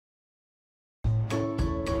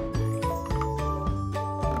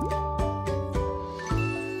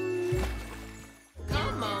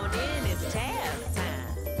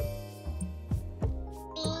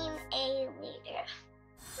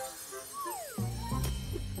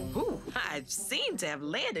I seem to have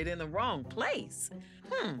landed in the wrong place.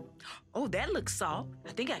 Oh, that looks soft.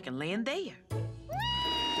 I think I can land there.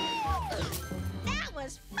 That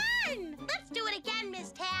was fun! Let's do it again,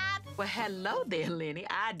 Miss Tab. Well, hello there, Lenny.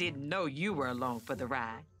 I didn't know you were along for the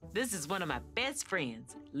ride. This is one of my best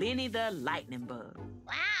friends, Lenny the Lightning Bug.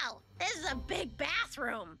 Wow, this is a big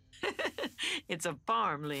bathroom. It's a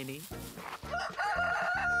farm, Lenny. A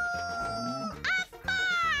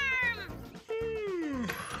farm!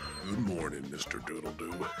 Good morning, Mr.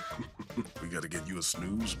 Doodle-Doo. We gotta get you a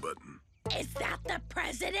snooze button. Is that the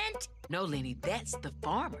president? No, Lenny, that's the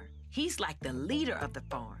farmer. He's like the leader of the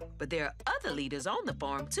farm, but there are other leaders on the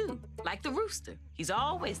farm too, like the rooster. He's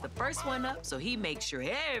always the first one up, so he makes sure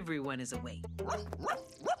everyone is awake.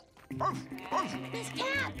 Miss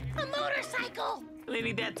Tab, a motorcycle!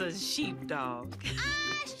 Lenny, that's a sheepdog.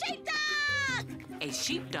 Sheepdog! A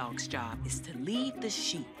sheepdog's job is to lead the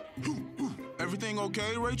sheep. Everything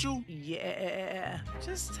okay, Rachel? Yeah,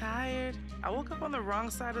 just tired. I woke up on the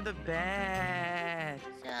wrong side of the bed.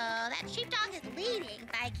 So that sheepdog is leading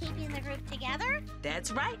by keeping the group together?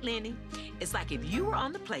 That's right, Lenny. It's like if you were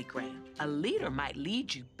on the playground, a leader might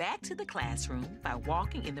lead you back to the classroom by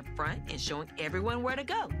walking in the front and showing everyone where to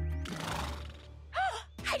go.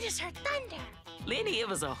 I just heard thunder. Lenny, it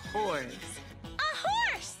was a horse. A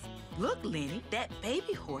horse! Look, Lenny, that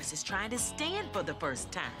baby horse is trying to stand for the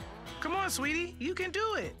first time. Come on, sweetie, you can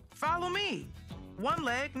do it. Follow me. One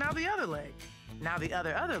leg, now the other leg. Now the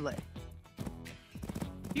other leg.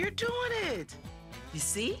 You're doing it. You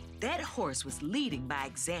see, that horse was leading by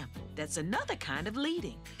example. That's another kind of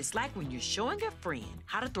leading. It's like when you're showing a friend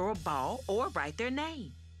how to throw a ball or write their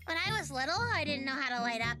name. When I was little, I didn't know how to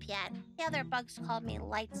light up yet. The other bugs called me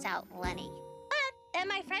Lights Out Lenny. But then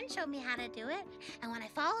my friend showed me how to do it, and when I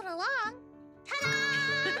followed along,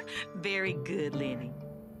 ta-da! Very good, Lenny.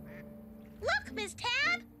 Look, Miss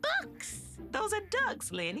Tab, books! Those are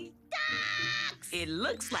ducks, Lenny. Ducks! It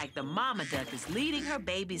looks like the mama duck is leading her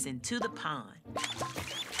babies into the pond.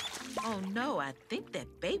 Oh no, I think that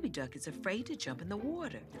baby duck is afraid to jump in the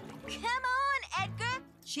water. Come on, Edgar,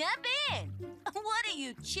 jump in. What are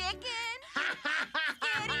you, chicken?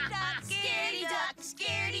 Scaredy duck, Scaredy duck,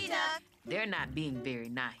 scaredy duck. They're not being very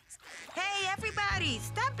nice. Hey, everybody,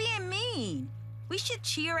 stop being mean. We should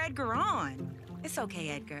cheer Edgar on. It's okay,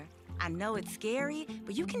 Edgar. I know it's scary,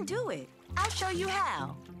 but you can do it. I'll show you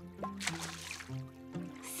how.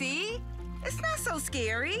 See? It's not so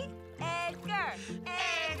scary. Edgar!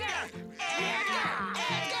 Edgar! Edgar!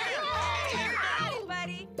 Edgar!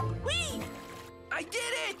 Everybody! Whee! I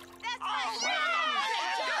did it! That's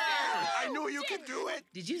right! I knew you could do it!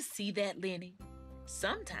 Did you see that, Lenny?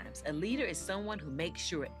 Sometimes a leader is someone who makes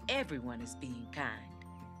sure everyone is being kind.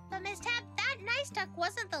 But Miss Tab, that nice duck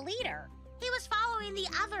wasn't the leader. He was following the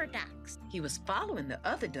other ducks. He was following the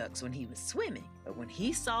other ducks when he was swimming, but when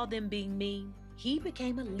he saw them being mean, he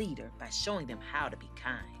became a leader by showing them how to be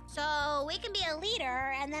kind. So we can be a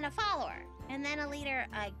leader and then a follower, and then a leader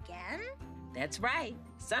again? That's right.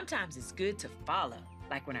 Sometimes it's good to follow,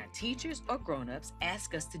 like when our teachers or grown-ups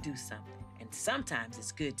ask us to do something. And sometimes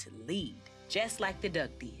it's good to lead, just like the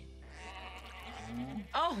duck did.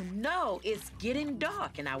 Oh no, it's getting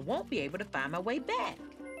dark and I won't be able to find my way back.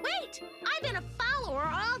 Wait, I've been a follower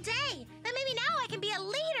all day. Then maybe now I can be a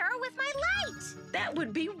leader with my light. That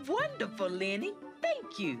would be wonderful, Lenny.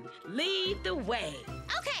 Thank you. Lead the way.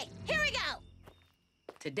 Okay, here we go.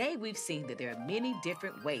 Today we've seen that there are many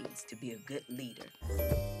different ways to be a good leader.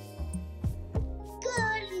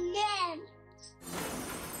 Good man.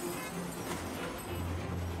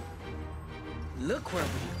 Look where we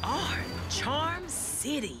are, Charm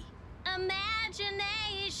City.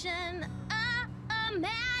 Imagination,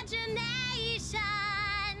 imagination.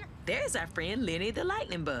 There's our friend Lenny the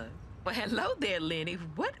Lightning Bug. Well, hello there, Lenny.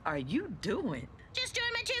 What are you doing? Just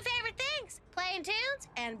doing my two favorite things, playing tunes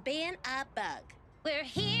and being a bug. We're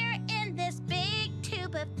here in this big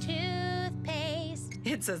tube of toothpaste.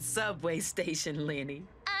 It's a subway station, Lenny.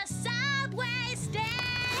 A subway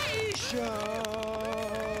station.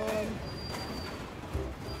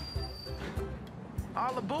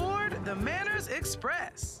 All aboard the Manners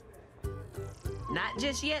Express. Not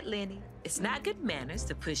just yet, Lenny. It's not good manners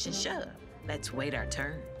to push and shove. Let's wait our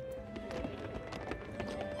turn.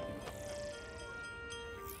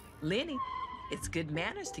 Lenny, it's good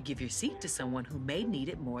manners to give your seat to someone who may need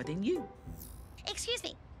it more than you. Excuse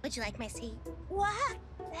me, would you like my seat? What?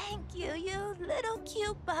 Thank you, you little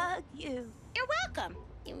cute bug, you. You're welcome,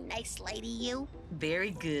 you nice lady, you.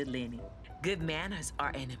 Very good, Lenny. Good manners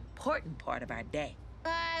are an important part of our day.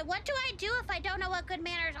 But what do I do if I don't know what good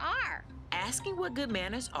manners are? Asking what good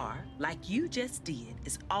manners are, like you just did,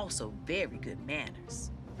 is also very good manners.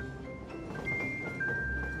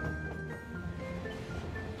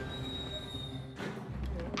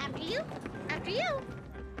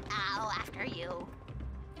 dare you?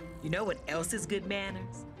 You know what else is good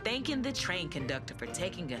manners? Thanking the train conductor for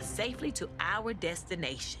taking us safely to our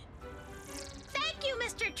destination. Thank you,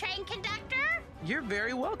 Mr. Train Conductor. You're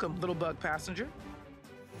very welcome, little bug passenger.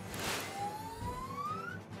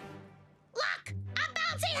 Look, a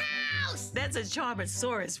bouncy house! That's a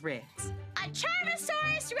Charmosaurus Rex. A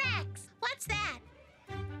Charmosaurus Rex. What's that?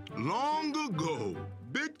 Long ago,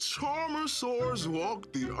 big Charmosaurs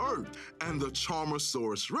walked the earth, and the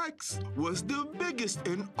Charmosaurus Rex was the biggest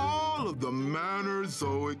in all of the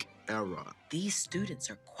Mannerzoic era. These students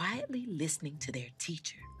are quietly listening to their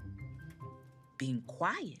teacher. Being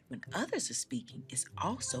quiet when others are speaking is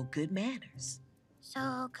also good manners.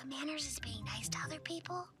 So, good manners is being nice to other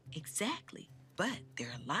people? Exactly. But there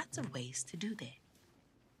are lots of ways to do that.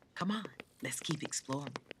 Come on, let's keep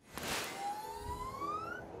exploring.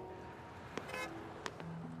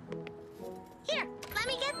 Here, let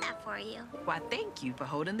me get that for you. Why, thank you for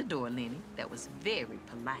holding the door, Lenny. That was very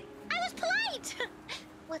polite. I was polite.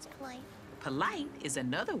 What's polite? Polite is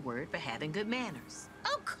another word for having good manners.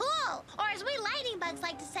 Oh, cool. Or as we lightning bugs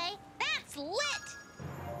like to say, that's lit.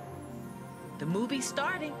 The movie's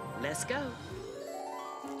starting. Let's go.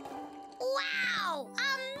 Wow,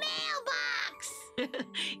 a mailbox.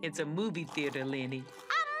 It's a movie theater, Lenny.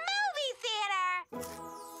 A movie theater.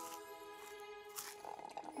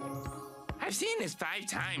 I've seen this 5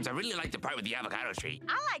 times. I really like the part with the avocado tree.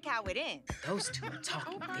 I like how it ends. Those two are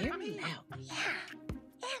talking very loud. Yeah,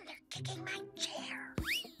 and they're kicking my chair.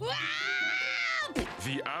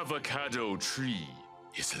 The avocado tree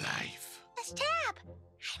is life. Miss Tab,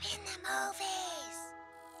 I'm in the movies.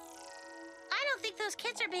 I don't think those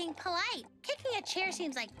kids are being polite. Kicking a chair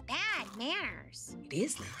seems like bad manners. It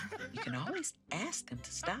is, Lenny. You can always ask them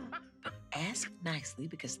to stop, but ask nicely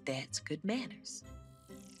because that's good manners.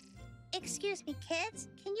 Excuse me, kids.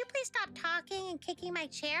 Can you please stop talking and kicking my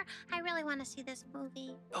chair? I really want to see this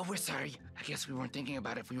movie. Oh, we're sorry. I guess we weren't thinking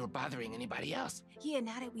about if we were bothering anybody else. Yeah,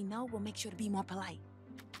 now that we know, we'll make sure to be more polite.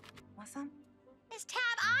 Want some? Miss Tab,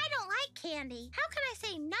 I don't like candy. How can I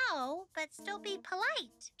say no, but still be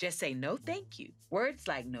polite? Just say no thank you. Words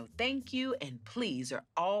like no thank you and please are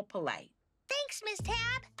all polite. Thanks, Miss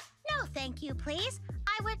Tab. No, thank you, please.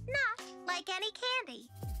 I would not like any candy.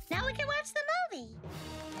 Now we can watch the movie.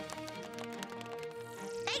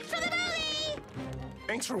 Thanks for the movie!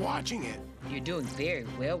 Thanks for watching it. You're doing very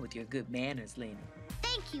well with your good manners, Lenny.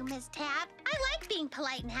 Thank you, Miss Tab. I like being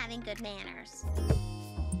polite and having good manners.